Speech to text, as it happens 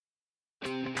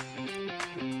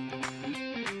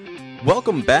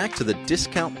Welcome back to the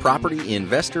Discount Property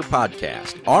Investor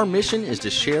Podcast. Our mission is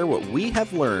to share what we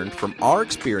have learned from our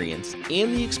experience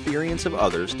and the experience of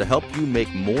others to help you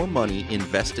make more money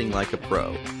investing like a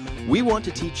pro. We want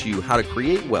to teach you how to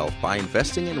create wealth by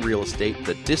investing in real estate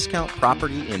the Discount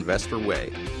Property Investor way.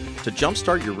 To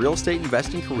jumpstart your real estate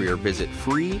investing career, visit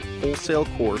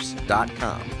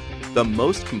freewholesalecourse.com, the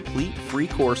most complete free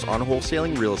course on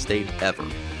wholesaling real estate ever.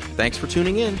 Thanks for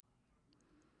tuning in.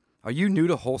 Are you new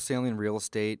to wholesaling real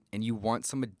estate and you want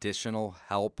some additional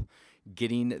help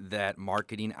getting that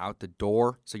marketing out the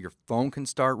door so your phone can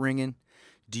start ringing?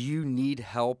 Do you need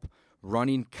help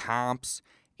running comps,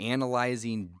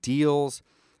 analyzing deals,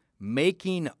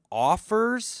 making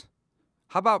offers?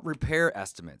 How about repair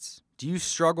estimates? Do you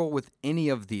struggle with any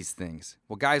of these things?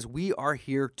 Well, guys, we are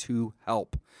here to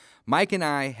help. Mike and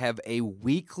I have a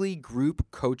weekly group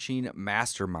coaching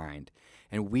mastermind,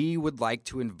 and we would like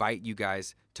to invite you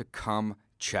guys to come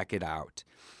check it out.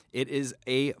 It is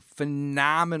a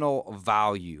phenomenal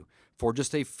value. For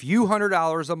just a few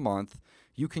 $100s a month,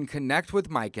 you can connect with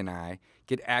Mike and I,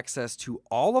 get access to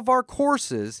all of our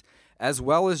courses, as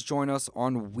well as join us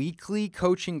on weekly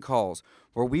coaching calls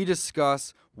where we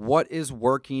discuss what is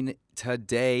working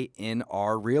today in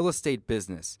our real estate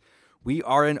business. We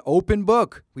are an open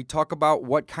book. We talk about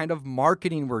what kind of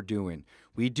marketing we're doing.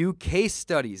 We do case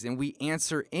studies, and we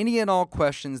answer any and all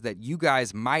questions that you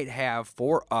guys might have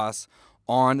for us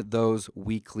on those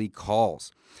weekly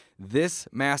calls. This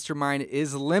mastermind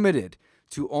is limited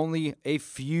to only a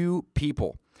few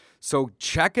people. So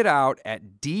check it out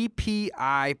at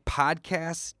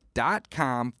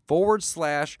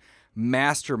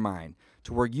dpipodcast.com/mastermind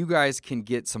to where you guys can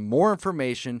get some more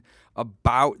information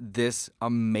about this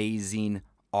amazing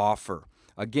offer.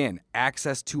 Again,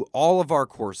 access to all of our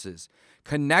courses.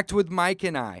 Connect with Mike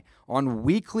and I on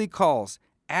weekly calls.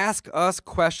 Ask us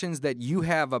questions that you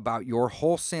have about your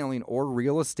wholesaling or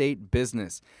real estate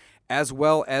business, as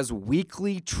well as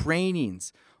weekly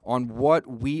trainings on what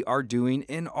we are doing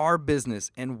in our business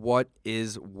and what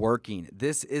is working.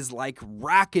 This is like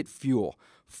rocket fuel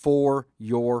for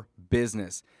your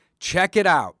business. Check it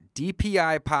out,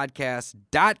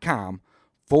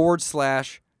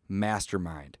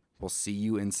 dpipodcast.com/mastermind. We'll see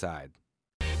you inside.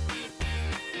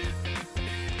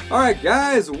 All right,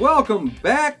 guys, welcome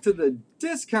back to the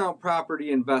Discount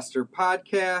Property Investor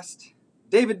Podcast.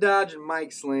 David Dodge and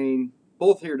Mike Slane,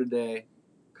 both here today,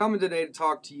 coming today to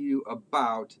talk to you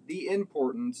about the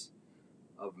importance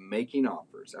of making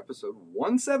offers. Episode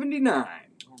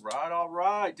 179. All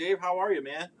right. Dave, how are you,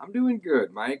 man? I'm doing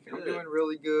good, Mike. Good. I'm doing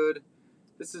really good.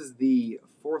 This is the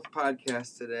fourth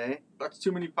podcast today. That's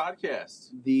too many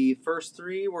podcasts. The first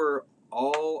three were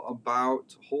all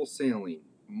about wholesaling,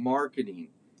 marketing,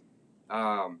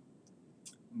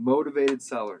 motivated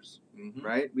sellers,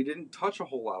 right? We didn't touch a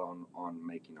whole lot on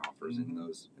making offers in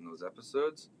those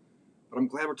episodes, but I'm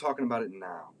glad we're talking about it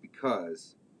now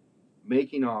because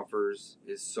making offers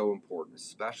is so important,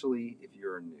 especially if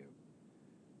you're new.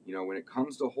 You know, when it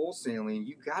comes to wholesaling,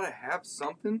 you got to have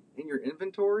something in your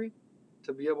inventory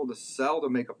to be able to sell to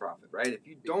make a profit, right? If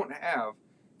you don't have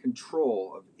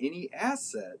control of any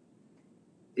asset,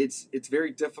 it's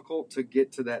very difficult to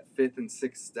get to that fifth and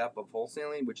sixth step of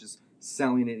wholesaling, which is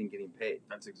selling it and getting paid.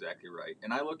 That's exactly right.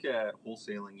 And I look at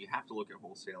wholesaling, you have to look at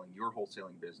wholesaling, your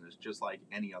wholesaling business, just like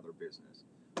any other business.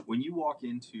 When you walk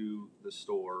into the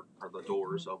store or the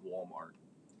doors of Walmart,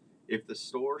 if the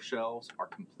store shelves are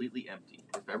completely empty,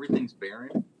 if everything's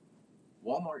barren,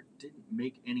 Walmart didn't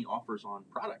make any offers on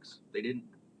products. They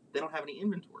don't have any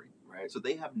inventory. Right. So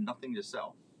they have nothing to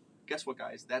sell. Guess what,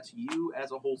 guys? That's you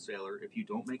as a wholesaler if you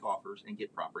don't make offers and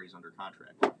get properties under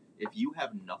contract. If you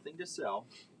have nothing to sell,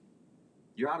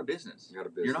 you're out of business.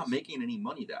 You're not making any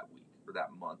money that week or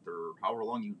that month or however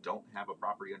long you don't have a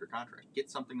property under contract. Get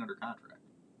something under contract.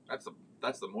 That's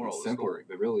the moral of the story.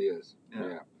 It really is.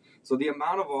 Yeah. So the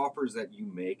amount of offers that you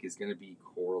make is going to be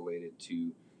correlated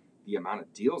to the amount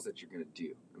of deals that you're going to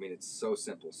do. I mean, it's so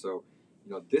simple. So,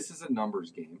 you know, this is a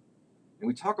numbers game. And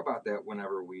we talk about that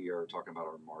whenever we are talking about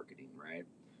our marketing, right?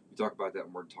 We talk about that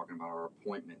when we're talking about our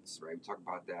appointments, right? We talk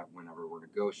about that whenever we're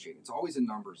negotiating. It's always a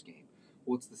numbers game.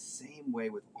 Well, it's the same way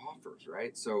with offers,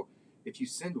 right? So if you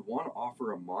send one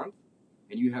offer a month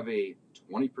and you have a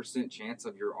 20% chance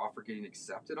of your offer getting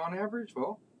accepted on average,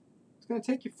 well, it's going to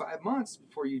take you 5 months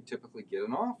before you typically get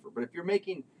an offer. But if you're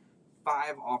making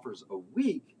 5 offers a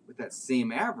week with that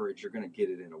same average, you're going to get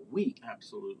it in a week.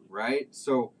 Absolutely. Right?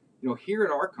 So, you know, here at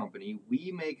our company,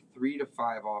 we make 3 to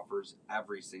 5 offers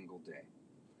every single day.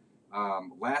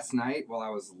 Last night, while I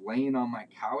was laying on my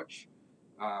couch,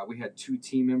 we had 2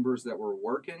 team members that were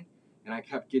working, and I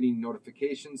kept getting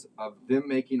notifications of them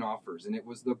making offers, and it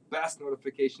was the best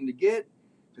notification to get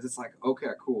because it's like, okay,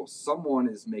 cool, someone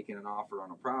is making an offer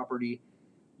on a property.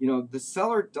 The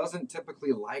seller doesn't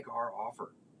typically like our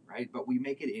offer, right? But we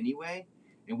make it anyway,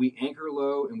 and we anchor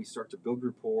low, and we start to build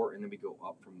rapport, and then we go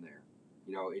up from there.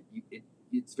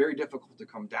 It's very difficult to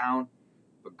come down,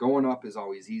 but going up is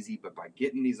always easy. But by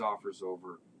getting these offers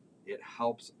over, it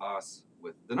helps us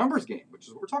with the numbers game, which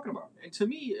is what we're talking about. And to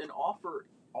me, an offer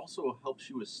also helps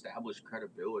you establish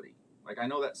credibility. Like, I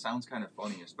know that sounds kind of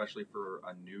funny, especially for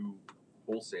a new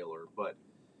wholesaler, but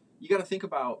you got to think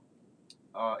about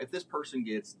if this person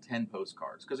gets 10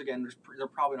 postcards, because again, they're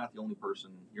probably not the only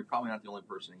person. You're probably not the only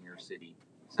person in your city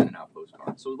sending out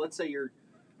postcards. So let's say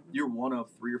you're one of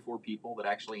 3 or 4 people that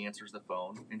actually answers the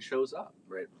phone and shows up.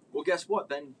 Right. Well, guess what?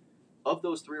 Then of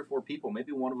those 3 or 4 people,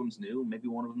 maybe one of them's new, maybe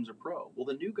one of them's a pro. Well,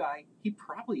 the new guy, he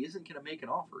probably isn't going to make an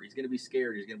offer. He's going to be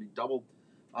scared. He's going to be double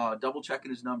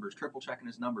checking his numbers, triple checking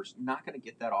his numbers. Not going to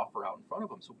get that offer out in front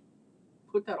of him. So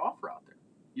put that offer out there.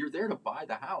 You're there to buy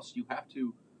the house. You have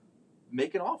to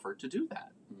make an offer to do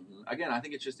that. Mm-hmm. Again, I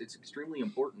think it's extremely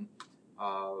important.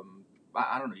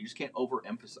 I don't know. You just can't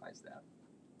overemphasize that.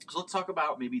 So let's talk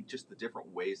about maybe just the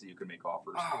different ways that you can make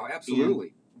offers. Oh,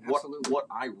 absolutely. What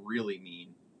I really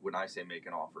mean when I say make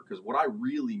an offer, because what I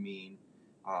really mean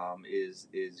is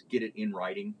get it in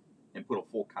writing and put a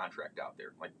full contract out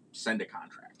there, like send a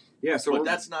contract. Yeah. But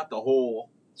that's not the whole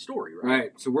story, right?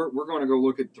 Right. So we're going to go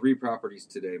look at 3 properties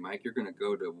today, Mike. You're going to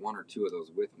go to 1 or 2 of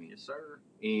those with me. Yes, sir.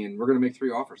 And we're going to make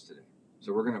 3 offers today.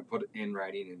 So we're going to put it in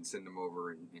writing and send them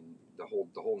over in the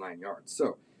whole 9 yards.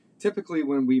 So typically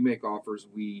when we make offers,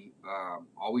 we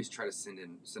always try to send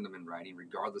them in writing,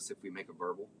 regardless if we make a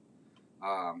verbal.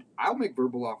 I'll make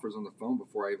verbal offers on the phone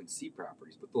before I even see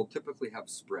properties, but they'll typically have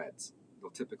spreads. They'll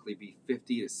typically be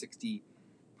 50 to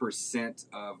 60%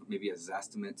 of maybe a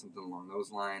Zestimate, something along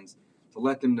those lines, to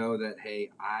let them know that,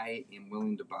 hey, I am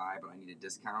willing to buy, but I need a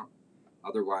discount.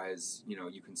 Otherwise,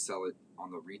 you can sell it on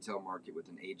the retail market with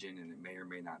an agent, and it may or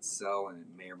may not sell, and it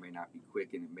may or may not be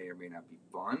quick, and it may or may not be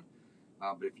fun.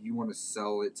 But if you want to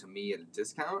sell it to me at a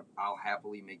discount, I'll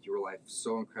happily make your life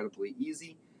so incredibly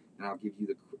easy, and I'll give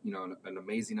you an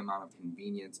amazing amount of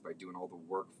convenience by doing all the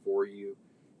work for you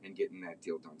and getting that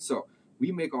deal done. So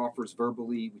we make offers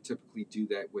verbally. We typically do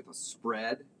that with a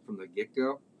spread from the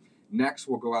get-go. Next,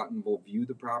 we'll go out and we'll view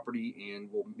the property, and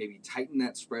we'll maybe tighten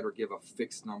that spread or give a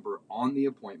fixed number on the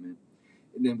appointment.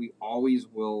 And then we always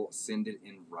will send it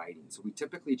in writing. So we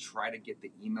typically try to get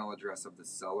the email address of the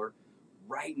seller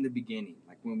right in the beginning.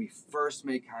 Like when we first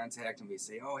make contact and we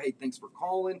say, oh, hey, thanks for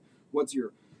calling. What's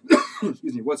your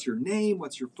what's your name?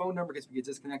 What's your phone number? Because we get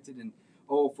disconnected. And,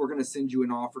 if we're going to send you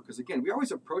an offer. Because, again, we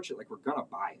always approach it like we're going to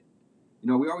buy it.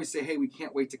 We always say, hey, we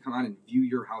can't wait to come out and view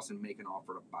your house and make an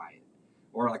offer to buy it.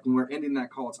 Or like when we're ending that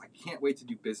call, it's I can't wait to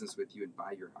do business with you and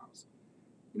buy your house.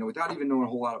 Without even knowing a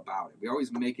whole lot about it. We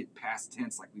always make it past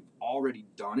tense like we've already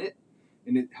done it.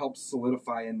 And it helps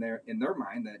solidify in their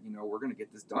mind that, we're going to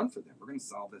get this done for them. We're going to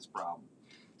solve this problem.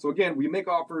 So again, we make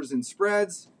offers in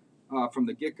spreads from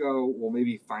the get-go. We'll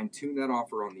maybe fine-tune that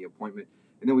offer on the appointment.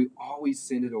 And then we always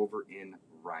send it over in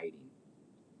writing.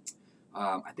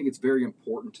 I think it's very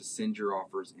important to send your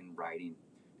offers in writing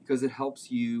because it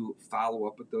helps you follow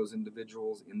up with those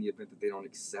individuals in the event that they don't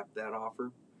accept that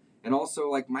offer. And also,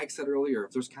 like Mike said earlier,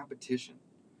 if there's competition,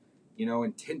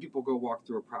 and 10 people go walk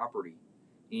through a property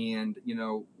and,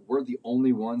 we're the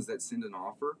only ones that send an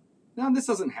offer. Now, this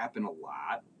doesn't happen a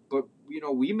lot, but,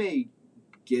 we may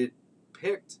get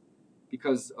picked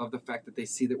because of the fact that they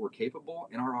see that we're capable,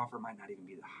 and our offer might not even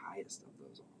be the highest of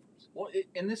those offers. Well,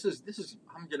 and this is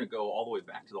I'm going to go all the way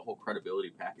back to the whole credibility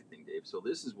packet thing, Dave. So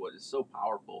this is what is so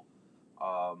powerful.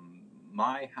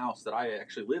 My house that I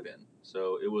actually live in,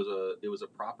 so it was a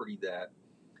property that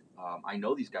I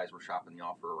know these guys were shopping the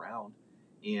offer around,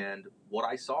 and what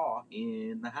I saw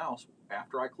in the house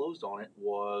after I closed on it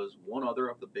was one other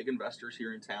of the big investors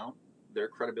here in town. Their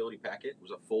credibility packet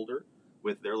was a folder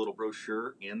with their little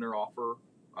brochure and their offer,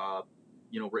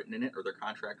 written in it, or their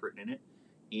contract written in it,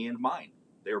 and mine.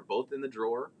 They were both in the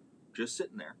drawer, just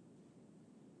sitting there.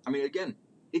 I mean, again,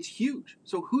 it's huge.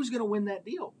 So who's going to win that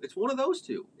deal? It's one of those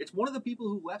two. It's one of the people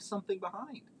who left something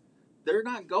behind. They're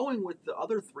not going with the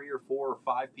other 3 or 4 or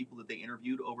 5 people that they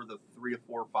interviewed over the 3 or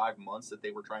 4 or 5 months that they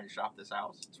were trying to shop this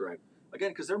house. That's right. Again,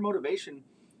 because their motivation,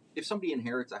 if somebody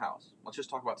inherits a house, let's just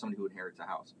talk about somebody who inherits a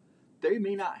house. They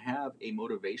may not have a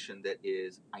motivation that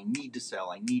is, I need to sell,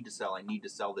 I need to sell, I need to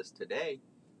sell this today.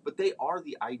 But they are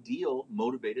the ideal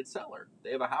motivated seller.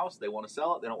 They have a house, they want to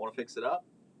sell it, they don't want to fix it up.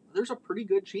 There's a pretty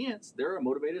good chance they're a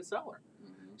motivated seller.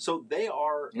 Mm-hmm. So they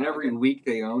are. And every week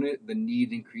they own it, the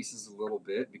need increases a little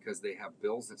bit because they have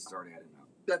bills that start adding up.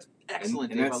 That's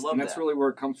excellent, and Dave. that's, I love and that's that. really where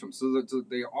it comes from. So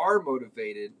they are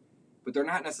motivated, but they're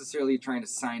not necessarily trying to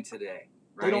sign today.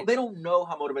 Right? They don't know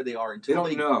how motivated they are until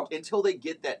they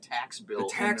get that tax bill.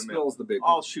 The tax bill is the big one.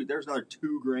 one. Oh shoot, there's another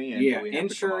 $2,000. Yeah,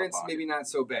 insurance maybe not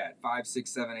so bad. 5, 6,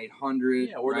 7, 800.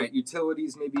 Yeah, right.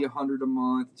 Utilities maybe $100 a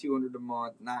month, $200 a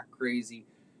month. Not crazy.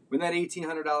 When that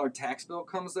 $1,800 tax bill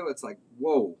comes though, it's like,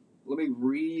 whoa. Let me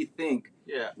rethink.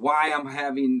 Yeah. Why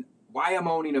I'm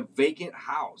owning a vacant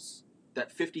house.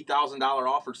 That $50,000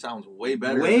 offer sounds way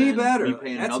better. Way better.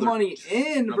 That's money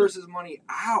in versus money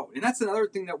out. And that's another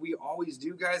thing that we always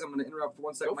do, guys. I'm going to interrupt for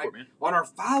one second, Mike. On our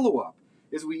follow-up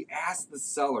is we ask the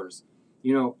sellers,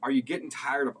 are you getting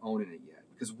tired of owning it yet?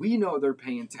 Because we know they're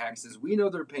paying taxes. We know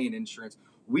they're paying insurance.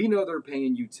 We know they're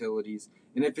paying utilities.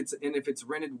 And if it's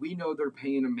rented, we know they're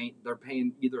paying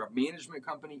either a management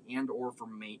company and or for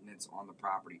maintenance on the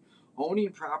property.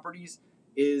 Owning properties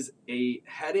is a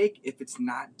headache if it's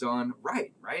not done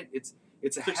right? It's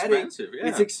a headache. Expensive, yeah.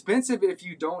 It's expensive if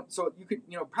you don't. So you could,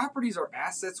 properties are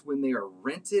assets when they are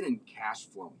rented and cash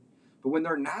flowing. But when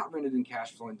they're not rented and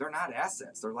cash flowing, they're not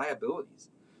assets. They're liabilities.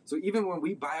 So even when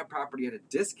we buy a property at a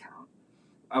discount,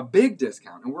 a big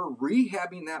discount, and we're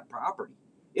rehabbing that property,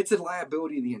 it's a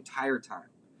liability the entire time.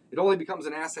 It only becomes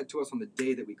an asset to us on the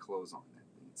day that we close on that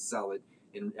thing, sell it,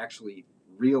 and actually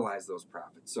realize those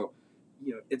profits. So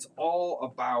it's all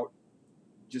about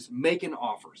just making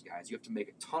offers, guys. You have to make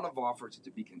a ton of offers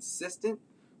to be consistent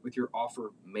with your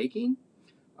offer making.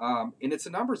 And it's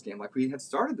a numbers game like we had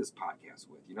started this podcast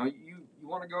with. You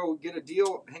want to go get a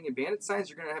deal hanging bandit signs,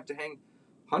 you're going to have to hang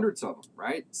hundreds of them,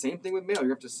 right? Same thing with mail. You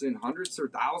have to send hundreds or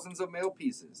thousands of mail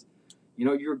pieces.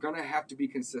 You're going to have to be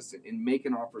consistent, and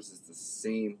making offers is the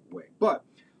same way. But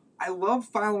I love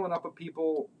following up with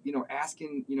people,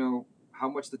 asking, how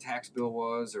much the tax bill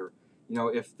was, or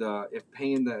if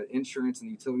paying the insurance and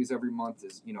the utilities every month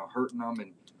is, hurting them.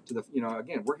 And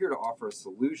again, we're here to offer a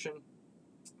solution.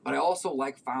 But I also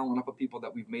like following up with people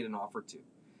that we've made an offer to,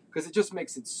 because it just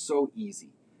makes it so easy.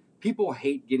 People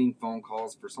hate getting phone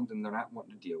calls for something they're not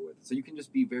wanting to deal with. So you can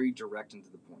just be very direct and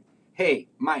to the point. Hey,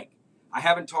 Mike, I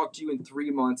haven't talked to you in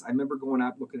 3 months. I remember going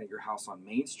out looking at your house on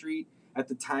Main Street. At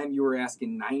the time you were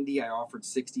asking 90, I offered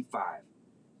 65.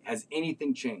 Has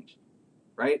anything changed?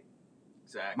 Right?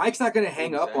 Exactly. Mike's not going to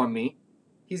hang up on me.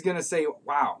 He's going to say,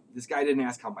 wow, this guy didn't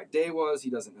ask how my day was. He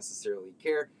doesn't necessarily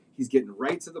care. He's getting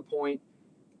right to the point.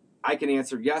 I can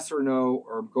answer yes or no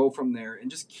or go from there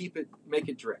and just make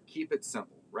it direct. Keep it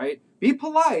simple, right? Be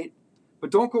polite,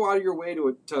 but don't go out of your way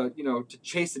to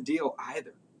chase a deal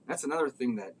either. That's another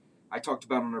thing that I talked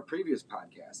about on our previous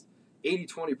podcast.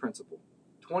 80-20 principle.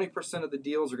 20% of the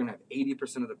deals are going to have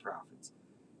 80% of the profits.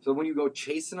 So when you go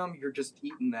chasing them, you're just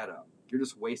eating that up. You're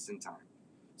just wasting time.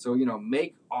 So,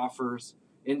 make offers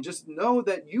and just know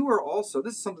that you are also,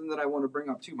 this is something that I want to bring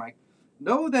up too, Mike.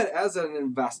 Know that as an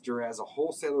investor, as a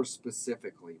wholesaler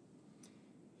specifically,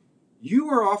 you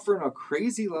are offering a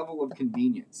crazy level of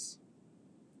convenience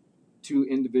to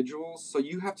individuals, so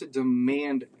you have to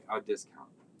demand a discount.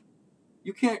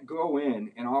 You can't go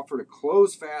in and offer to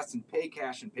close fast and pay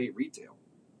cash and pay retail.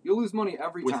 You'll lose money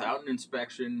every time. Without an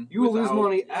inspection. You will lose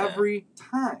money every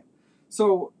time.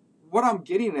 So what I'm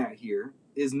getting at here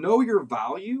is know your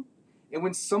value, and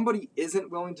when somebody isn't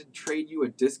willing to trade you a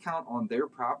discount on their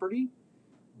property,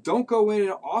 don't go in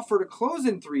and offer to close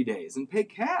in 3 days and pay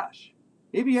cash.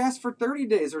 Maybe ask for 30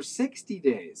 days or 60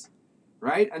 days,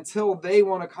 right? Until they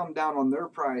want to come down on their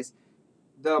price.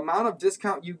 The amount of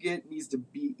discount you get needs to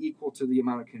be equal to the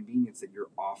amount of convenience that you're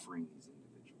offering these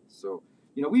individuals. So,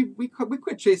 we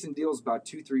quit chasing deals about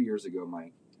 2-3 years ago,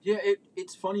 Mike. Yeah,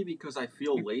 it's funny because I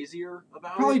feel lazier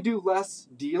about probably it. do less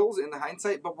deals in the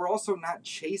hindsight, but we're also not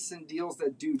chasing deals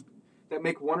that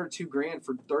make $1 or $2 grand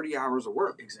for 30 hours of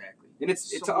work. Exactly. And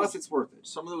to us, it's worth it.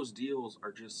 Some of those deals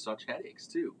are just such headaches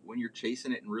too. When you're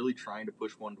chasing it and really trying to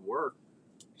push one to work,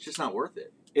 it's just not worth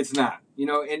it. It's not,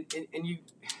 and you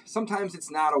sometimes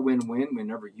it's not a win-win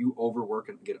whenever you overwork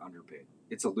and get underpaid.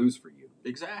 It's a lose for you.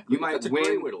 Exactly. You might That's win. A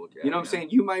great way to look at it. You know what I'm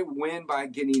saying? You might win by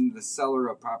getting the seller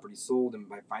a property sold and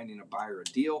by finding a buyer a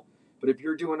deal. But if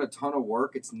you're doing a ton of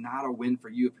work, it's not a win for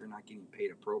you if you're not getting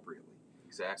paid appropriately.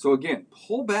 Exactly. So again,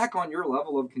 pull back on your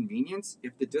level of convenience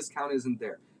if the discount isn't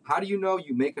there. How do you know?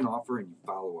 You make an offer and you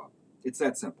follow up. It's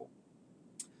that simple.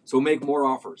 So make more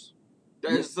offers.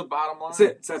 That is the bottom line. That's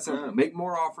it. It's that simple. Yeah. Make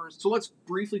more offers. So let's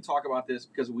briefly talk about this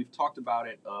because we've talked about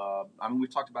it.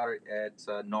 We've talked about it at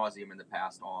nauseum in the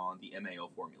past on the MAO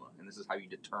formula, and this is how you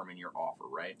determine your offer,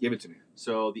 right? Give it to me.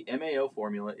 So the MAO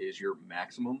formula is your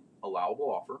maximum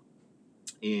allowable offer,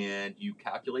 and you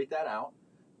calculate that out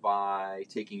by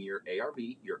taking your ARV,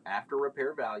 your after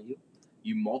repair value,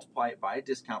 you multiply it by a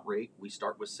discount rate. We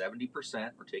start with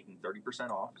 70%, or taking 30%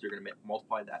 off. So you're going to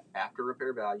multiply that after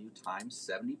repair value times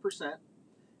 70%,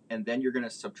 and then you're going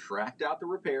to subtract out the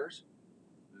repairs.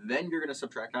 Then you're going to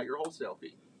subtract out your wholesale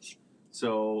fee.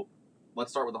 So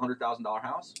let's start with a $100,000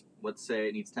 house. Let's say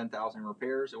it needs $10,000 in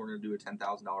repairs, and we're going to do a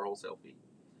 $10,000 wholesale fee.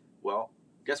 Well,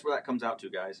 guess where that comes out to,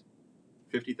 guys?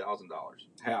 $50,000.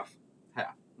 Half.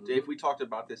 Dave, we talked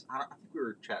about this. I think we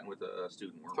were chatting with a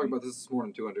student. Talking about this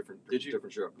morning too on different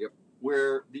show. Yep.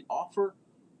 Where the offer,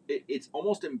 it's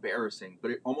almost embarrassing,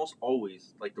 but it almost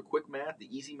always, like the quick math,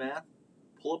 the easy math,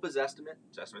 pull up his estimate.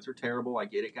 His estimates are terrible. I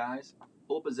get it, guys.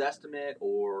 Pull up his estimate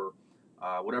or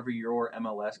whatever your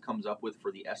MLS comes up with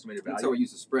for the estimated value. That's how we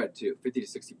use the spread too, 50 to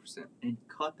 60%. And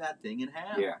cut that thing in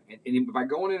half. Yeah, and by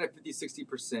going in at 50,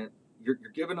 60%, you're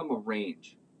giving them a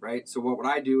range. Right? So what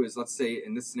I do is, let's say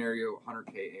in this scenario,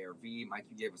 100K ARV, Mike,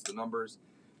 you gave us the numbers.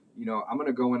 You know, I'm going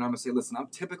to go in, I'm going to say, listen, I'm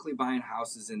typically buying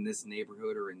houses in this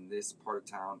neighborhood or in this part of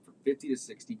town for 50 to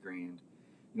 60 grand.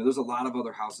 You know, there's a lot of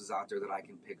other houses out there that I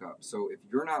can pick up. So if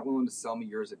you're not willing to sell me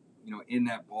yours, in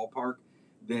that ballpark,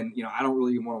 then, I don't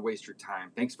really want to waste your time.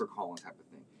 Thanks for calling, type of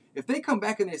thing. If they come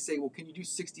back and they say, well, can you do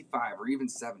 65 or even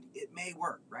 70? It may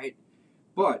work, right?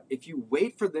 But if you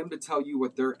wait for them to tell you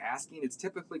what they're asking, it's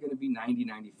typically going to be 90,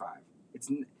 95.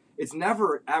 It's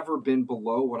never, ever been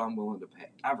below what I'm willing to pay,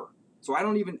 ever. So I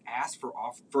don't even ask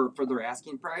for their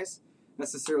asking price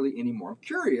necessarily anymore. I'm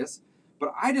curious,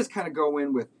 but I just kind of go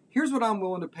in with, here's what I'm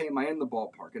willing to pay. Am I in the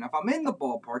ballpark? And if I'm in the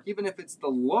ballpark, even if it's the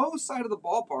low side of the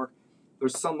ballpark,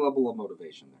 there's some level of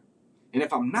motivation there. And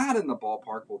if I'm not in the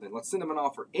ballpark, well, then let's send them an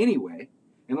offer anyway,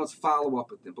 and let's follow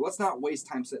up with them. But let's not waste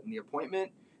time setting the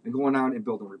appointment and going out and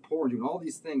building rapport and doing all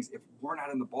these things if we're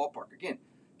not in the ballpark. Again,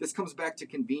 this comes back to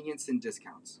convenience and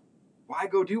discounts. Why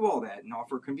go do all that and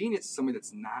offer convenience to somebody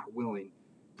that's not willing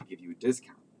to give you a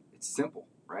discount? It's simple,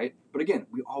 right? But again,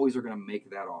 we always are going to make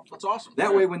that offer. That's awesome.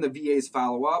 That way, when the VAs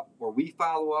follow up, or we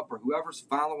follow up, or whoever's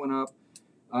following up,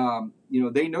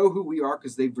 they know who we are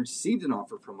because they've received an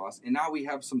offer from us, and now we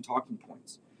have some talking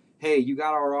points. Hey, you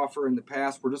got our offer in the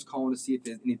past. We're just calling to see if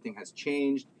anything has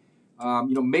changed.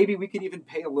 Maybe we could even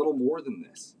pay a little more than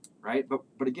this, right?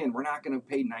 But again, we're not going to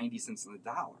pay 90 cents on the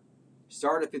dollar.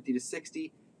 Start at 50 to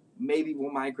 60. Maybe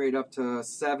we'll migrate up to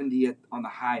 70 on the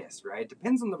highest, right?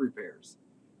 Depends on the repairs,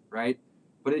 right?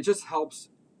 But it just helps,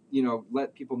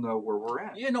 let people know where we're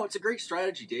at. Yeah, no, it's a great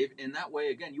strategy, Dave. And that way,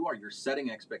 again, you're setting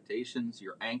expectations.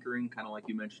 You're anchoring, kind of like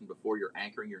you mentioned before, you're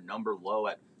anchoring your number low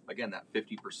at, again, that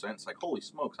 50%. It's like, holy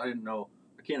smokes, I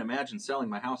can't imagine selling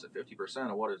my house at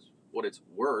 50% of what it's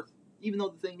worth. Even though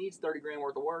the thing needs 30 grand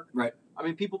worth of work. Right. I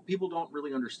mean, people don't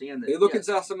really understand that. They look at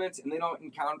estimates and they don't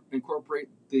incorporate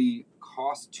the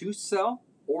cost to sell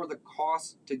or the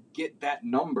cost to get that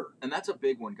number. And that's a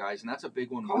big one, guys. And that's a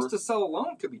big one. Cost to sell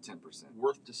alone could be 10%.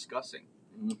 Worth discussing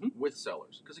with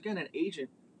sellers. Because again,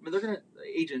 agents, you're going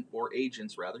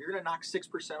to knock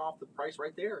 6% off the price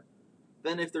right there.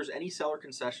 Then if there's any seller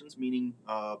concessions, meaning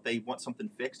they want something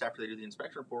fixed after they do the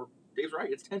inspection report, Dave's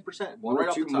right, it's 10%. One right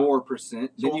or two more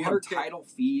percent. So then you have title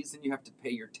fees, and you have to pay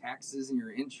your taxes and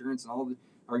your insurance and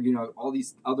all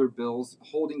these other bills,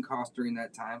 holding costs during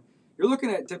that time. You're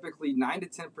looking at typically 9 to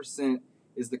 10%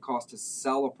 is the cost to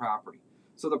sell a property.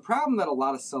 So the problem that a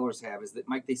lot of sellers have is that,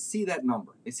 Mike, they see that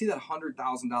number. They see that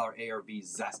 $100,000 ARV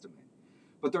estimate,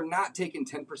 but they're not taking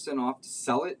 10% off to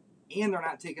sell it, and they're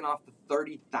not taking off the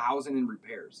 $30,000 in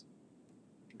repairs.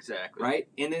 Exactly. Right?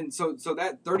 And then so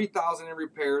that $30,000 in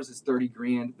repairs is 30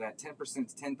 grand. That 10%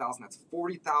 is 10,000. That's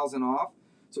 40,000 off.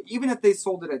 So even if they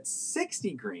sold it at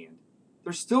 60 grand,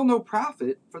 there's still no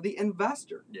profit for the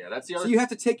investor. Yeah, that's the other. So you have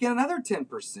to take in another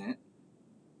 10%,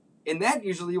 and that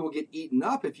usually will get eaten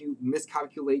up if you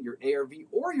miscalculate your ARV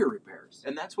or your repairs.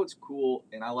 And that's what's cool.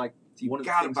 And I like one of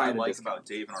the things I like about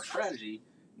Dave and our strategy.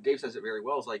 Dave says it very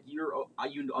well. Is like you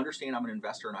understand I'm an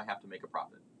investor and I have to make a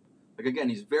profit. Like again,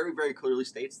 he's very, very clearly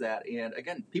states that, and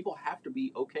again, people have to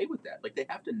be okay with that. Like they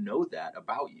have to know that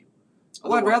about you.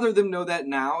 Well, I'd rather them know that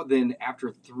now than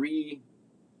after 3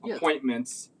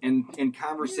 appointments and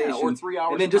conversations, or 3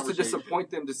 hours, and then just to disappoint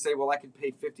them to say, well, I could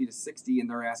pay 50 to 60, and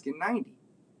they're asking 90.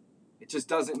 It just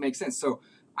doesn't make sense. So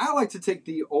I like to take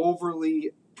the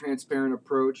overly transparent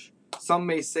approach. Some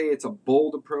may say it's a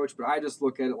bold approach, but I just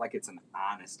look at it like it's an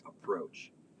honest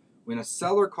approach. When a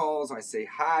seller calls, I say,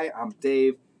 hi, I'm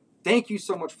Dave. Thank you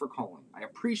so much for calling. I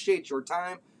appreciate your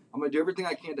time. I'm going to do everything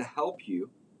I can to help you.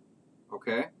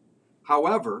 Okay?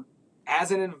 However,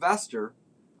 as an investor,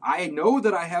 I know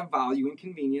that I have value and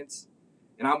convenience,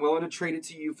 and I'm willing to trade it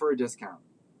to you for a discount.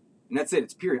 And that's it.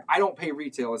 It's period. I don't pay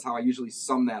retail is how I usually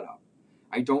sum that up.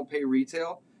 I don't pay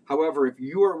retail However, if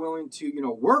you are willing to,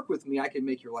 work with me, I can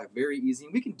make your life very easy,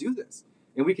 and we can do this.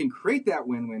 And we can create that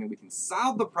win-win, and we can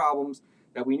solve the problems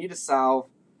that we need to solve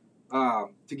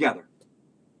together.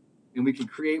 And we can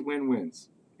create win-wins.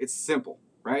 It's simple,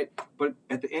 right? But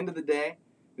at the end of the day,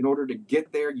 in order to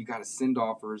get there, you got to send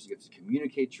offers. You have to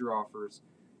communicate your offers.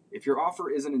 If your offer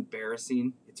isn't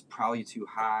embarrassing, it's probably too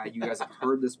high. You guys have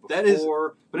heard this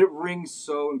before, but it rings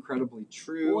so incredibly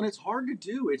true. Well, and it's hard to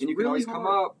do. It's and you really can always hard. come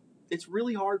up. It's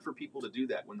really hard for people to do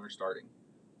that when they're starting,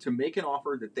 to make an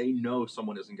offer that they know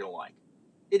someone isn't going to like.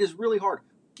 It is really hard.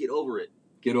 Get over it.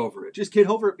 Get over it. Just get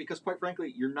over it, because quite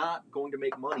frankly, you're not going to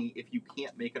make money if you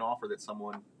can't make an offer that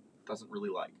someone doesn't really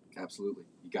like. Absolutely.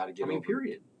 You got to get over it.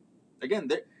 Period. Again,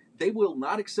 they will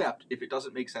not accept if it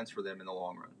doesn't make sense for them in the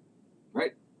long run.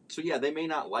 Right. So yeah, they may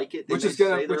not like it. Which is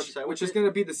going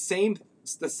to be the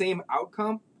same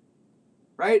outcome,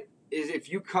 right? Is if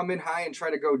you come in high and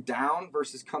try to go down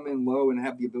versus come in low and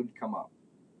have the ability to come up.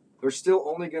 They're still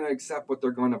only going to accept what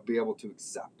they're going to be able to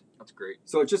accept. That's great.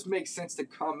 So it just makes sense to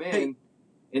come in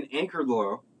and anchor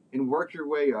low and work your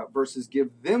way up versus give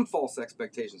them false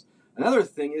expectations. Another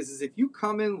thing is if you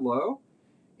come in low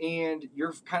and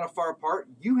you're kind of far apart,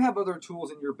 you have other tools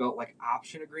in your belt like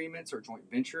option agreements or joint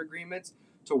venture agreements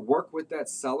to work with that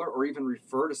seller or even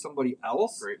refer to somebody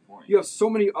else. Great point. You have so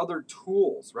many other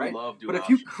tools, right? We love doing But if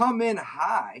you come in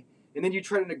high and then you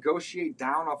try to negotiate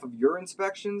down off of your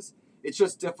inspections, it's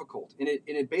just difficult. And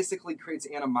it basically creates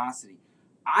animosity.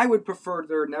 I would prefer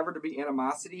there never to be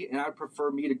animosity, and I'd prefer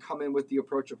me to come in with the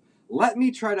approach of, let me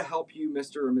try to help you,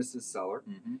 Mr. or Mrs. Seller.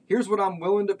 Mm-hmm. Here's what I'm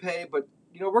willing to pay, but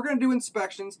we're going to do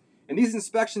inspections, and these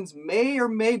inspections may or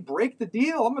may break the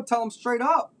deal. I'm going to tell them straight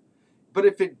up. But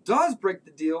if it does break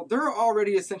the deal, they're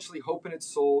already essentially hoping it's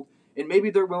sold, and maybe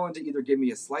they're willing to either give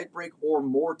me a slight break or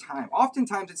more time.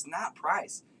 Oftentimes, it's not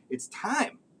price. It's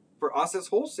time for us as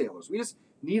wholesalers. We just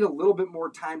need a little bit more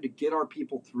time to get our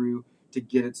people through to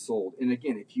get it sold. And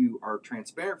again, if you are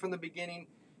transparent from the beginning,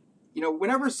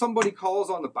 whenever somebody calls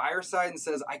on the buyer side and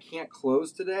says, I can't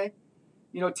close today,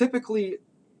 typically,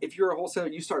 if you're a wholesaler,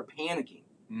 you start panicking.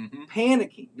 Mm-hmm.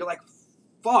 Panicking. You're like,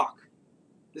 fuck.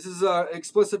 This is an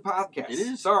explicit podcast. It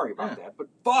is. Sorry about that. But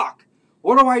fuck.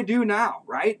 What do I do now,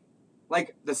 right?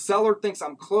 Like, the seller thinks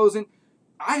I'm closing.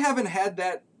 I haven't had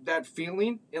that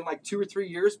feeling in like 2 or 3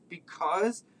 years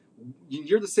because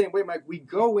you're the same way, Mike. We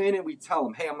go in and we tell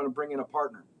them, hey, I'm going to bring in a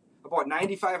partner. I bought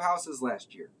 95 houses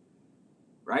last year,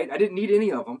 right? I didn't need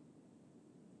any of them.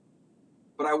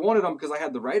 But I wanted them because I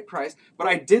had the right price. But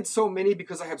I did so many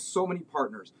because I have so many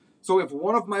partners. So if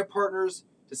one of my partners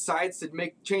decides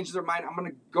to change their mind, I'm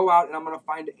going to go out and I'm going to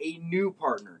find a new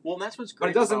partner. Well, and that's what's great. But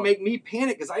it doesn't make me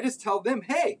panic because I just tell them,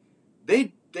 hey,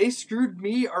 they screwed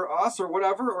me or us or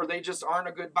whatever, or they just aren't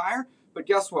a good buyer. But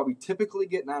guess what? We typically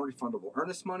get non-refundable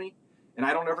earnest money, and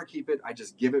I don't ever keep it. I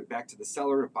just give it back to the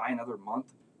seller to buy another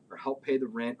month or help pay the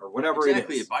rent or whatever it is.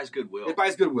 Exactly. It buys goodwill. It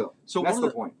buys goodwill. So that's the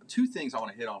point. 2 things I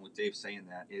want to hit on with Dave saying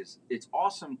that is it's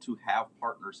awesome to have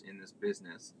partners in this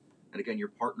business. And again, your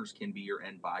partners can be your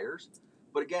end buyers.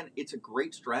 But again, it's a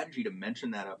great strategy to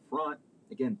mention that up front.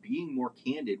 Again, being more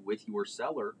candid with your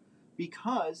seller,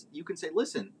 because you can say,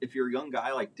 listen, if you're a young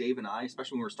guy like Dave and I,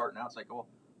 especially when we're starting out, it's like, well,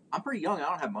 I'm pretty young. I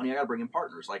don't have money. I got to bring in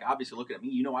partners. Like, obviously, looking at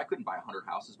me, I couldn't buy 100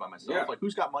 houses by myself. Yeah. Like,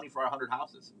 who's got money for 100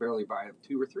 houses? Barely buy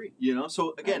 2 or 3.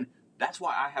 So again, that's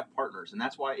why I have partners, and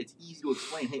that's why it's easy to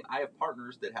explain, hey, I have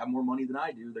partners that have more money than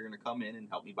I do. They're going to come in and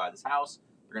help me buy this house.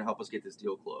 They're going to help us get this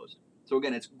deal closed. So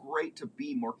again, it's great to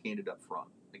be more candid up front.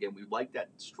 Again, we like that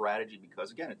strategy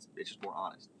because, again, it's just more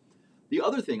honest. The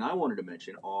other thing I wanted to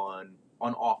mention on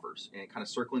offers and kind of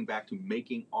circling back to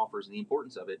making offers and the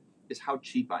importance of it is how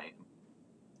cheap I am.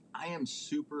 I am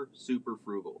super, super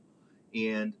frugal.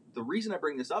 And the reason I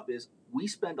bring this up is we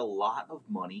spend a lot of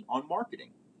money on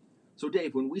marketing. So,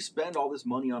 Dave, when we spend all this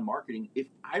money on marketing, if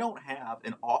I don't have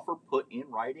an offer put in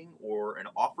writing or an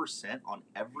offer sent on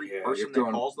every person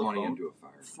that calls the phone,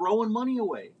 throwing money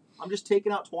away. I'm just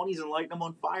taking out 20s and lighting them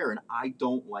on fire, and I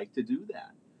don't like to do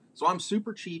that. So I'm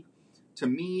super cheap. To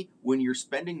me, when you're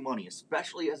spending money,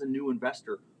 especially as a new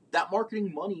investor, that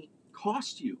marketing money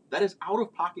costs you. That is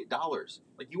out-of-pocket dollars.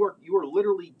 Like you are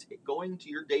literally going to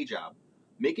your day job,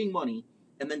 making money,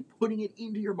 and then putting it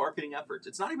into your marketing efforts.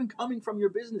 It's not even coming from your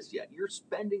business yet. You're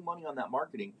spending money on that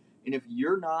marketing, and if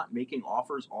you're not making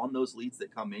offers on those leads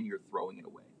that come in, you're throwing it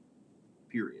away.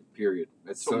 Period.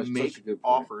 That's so make such a good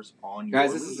point. offers on your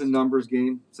Guys, this leads. is a numbers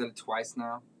game. I've said it twice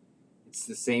now. It's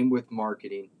the same with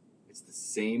marketing. It's the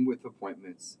same with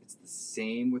appointments. It's the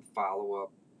same with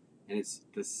follow-up. And it's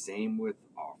the same with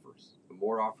offers. The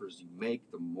more offers you make,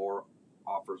 the more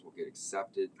offers will get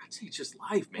accepted. I'd say it's just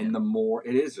life, man. And the more,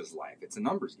 it is just life. It's a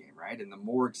numbers game, right? And the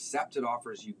more accepted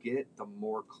offers you get, the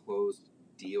more closed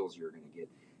deals you're going to get.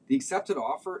 The accepted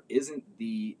offer isn't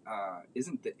the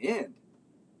end.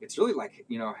 It's really like,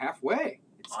 halfway.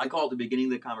 I call it the beginning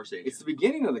of the conversation. It's the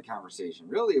beginning of the conversation,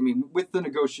 really. I mean, with the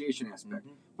negotiation aspect,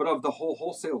 Mm-hmm. but of the whole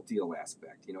wholesale deal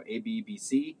aspect, A, B, B,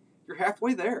 C, you're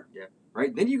halfway there. Yeah.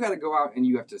 Right? Then you got to go out and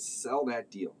you have to sell that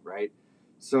deal, right?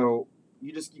 So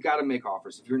you got to make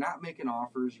offers. If you're not making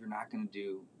offers, you're not going to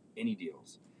do any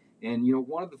deals. And,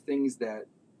 one of the things that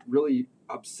really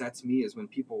upsets me is when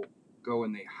people go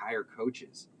and they hire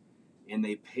coaches and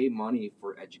they pay money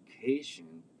for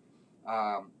education,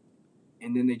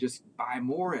 and then they just buy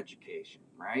more education,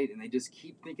 right? And they just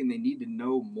keep thinking they need to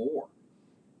know more.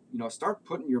 Start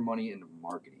putting your money into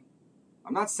marketing.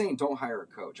 I'm not saying don't hire a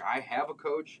coach. I have a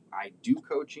coach. I do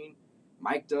coaching.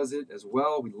 Mike does it as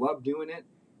well. We love doing it.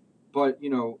 But,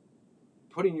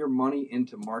 putting your money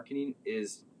into marketing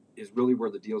is really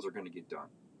where the deals are going to get done.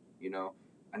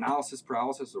 Analysis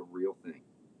paralysis is a real thing.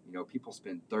 People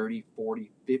spend 30,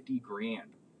 40, 50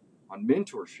 grand on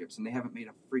mentorships and they haven't made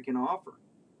a freaking offer.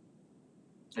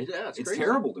 Yeah, it's crazy.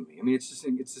 Terrible to me. I mean, it's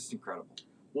just incredible.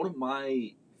 One of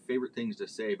my favorite things to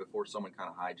say before someone kind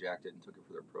of hijacked it and took it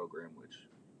for their program, which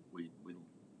we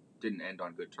didn't end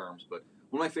on good terms, but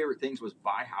one of my favorite things was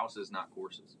buy houses, not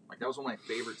courses. Like, that was one of my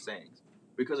favorite sayings.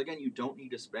 Because, again, you don't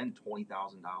need to spend $20,000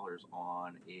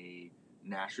 on a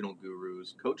National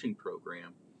Gurus coaching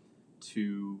program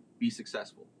to be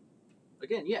successful.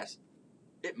 Again, yes,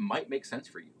 it might make sense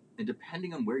for you. And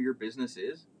depending on where your business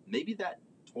is, maybe that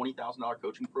 $20,000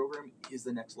 coaching program is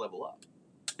the next level up.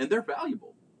 And they're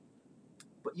valuable.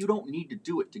 But you don't need to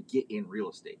do it to get in real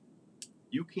estate.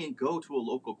 You can go to a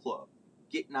local club,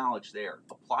 get knowledge there,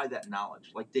 apply that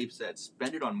knowledge. Like Dave said,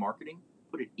 spend it on marketing,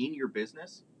 put it in your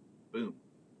business, boom.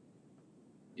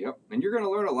 Yep. And you're going to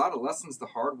learn a lot of lessons the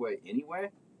hard way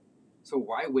anyway. So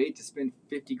why wait to spend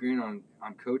 50 grand on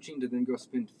coaching to then go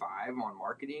spend 5 on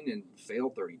marketing and fail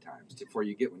 30 times before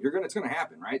you get one? It's going to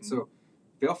happen, right? Mm-hmm. So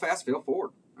fail fast, fail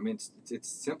forward. I mean, it's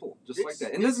simple, just like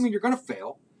that. And it doesn't mean you're going to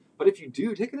fail, but if you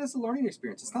do, take it as a learning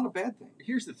experience. It's not a bad thing.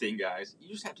 Here's the thing, guys. You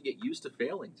just have to get used to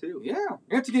failing, too. Yeah.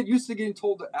 You have to get used to getting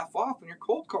told to F off when you're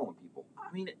cold calling people.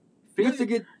 I mean, you have to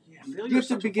get used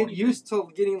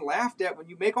to getting laughed at when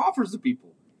you make offers to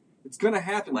people. It's going to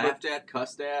happen. Laughed at,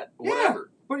 cussed at, whatever.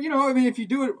 Yeah. But, if you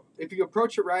do it, if you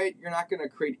approach it right, you're not going to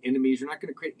create enemies. You're not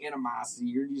going to create animosity.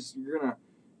 You're going to,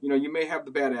 you may have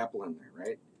the bad apple in there,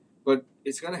 right? But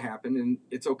it's going to happen, and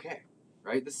it's okay,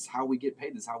 right? This is how we get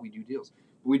paid. This is how we do deals.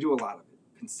 But we do a lot of it.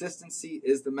 Consistency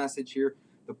is the message here.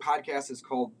 The podcast is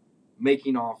called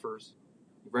Making Offers,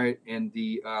 right? And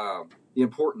the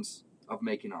importance of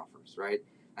making offers, right?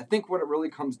 I think what it really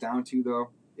comes down to, though,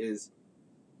 is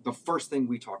the first thing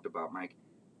we talked about, Mike.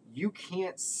 You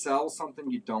can't sell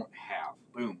something you don't have.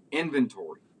 Boom.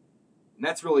 Inventory. And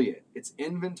that's really it. It's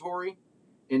inventory,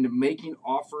 and making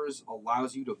offers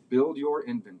allows you to build your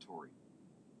inventory.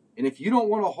 And if you don't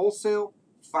want to wholesale,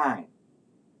 fine.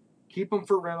 Keep them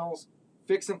for rentals,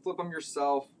 fix and flip them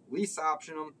yourself, lease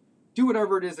option them, do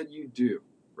whatever it is that you do,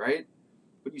 right?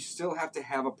 But you still have to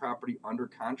have a property under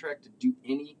contract to do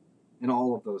any and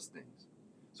all of those things.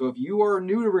 So if you are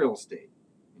new to real estate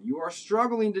and you are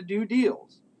struggling to do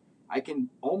deals, I can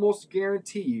almost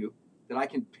guarantee you that I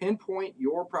can pinpoint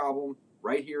your problem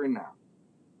right here and now.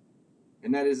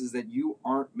 And that is that you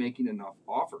aren't making enough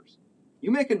offers.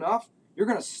 You make enough, you're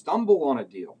going to stumble on a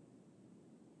deal.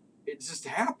 It just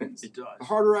happens. It does. The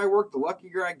harder I work, the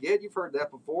luckier I get. You've heard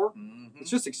that before. Mm-hmm. It's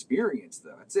just experience,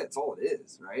 though. That's it. That's all it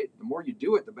is, right? The more you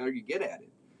do it, the better you get at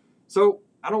it. So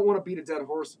I don't want to beat a dead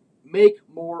horse. Make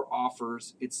more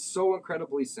offers. It's so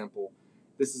incredibly simple.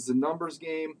 This is a numbers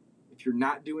game. If you're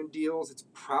not doing deals, it's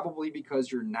probably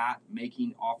because you're not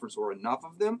making offers or enough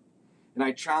of them. And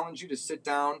I challenge you to sit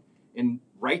down and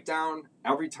write down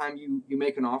every time you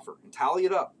make an offer and tally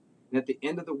it up. And at the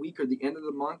end of the week or the end of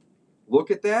the month, look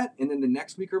at that, and then the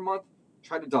next week or month,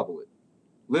 try to double it.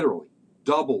 Literally,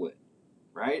 double it,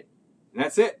 right? And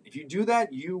that's it. If you do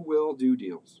that, you will do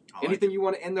deals. Anything you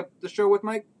want to end the show with,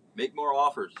 Mike? Make more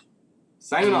offers.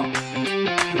 Signing off.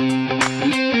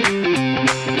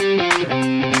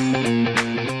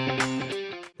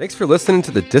 Thanks for listening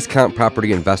to the Discount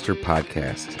Property Investor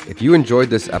Podcast. If you enjoyed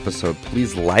this episode,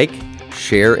 please like,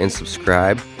 share, and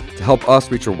subscribe to help us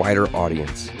reach a wider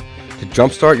audience. To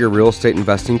jumpstart your real estate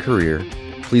investing career,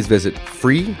 please visit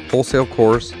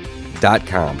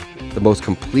freewholesalecourse.com, the most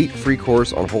complete free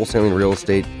course on wholesaling real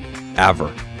estate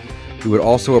ever. We would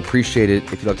also appreciate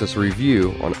it if you left us a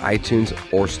review on iTunes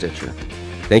or Stitcher.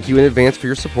 Thank you in advance for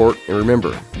your support, and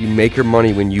remember, you make your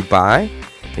money when you buy,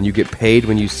 and you get paid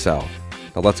when you sell.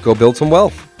 Now let's go build some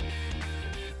wealth.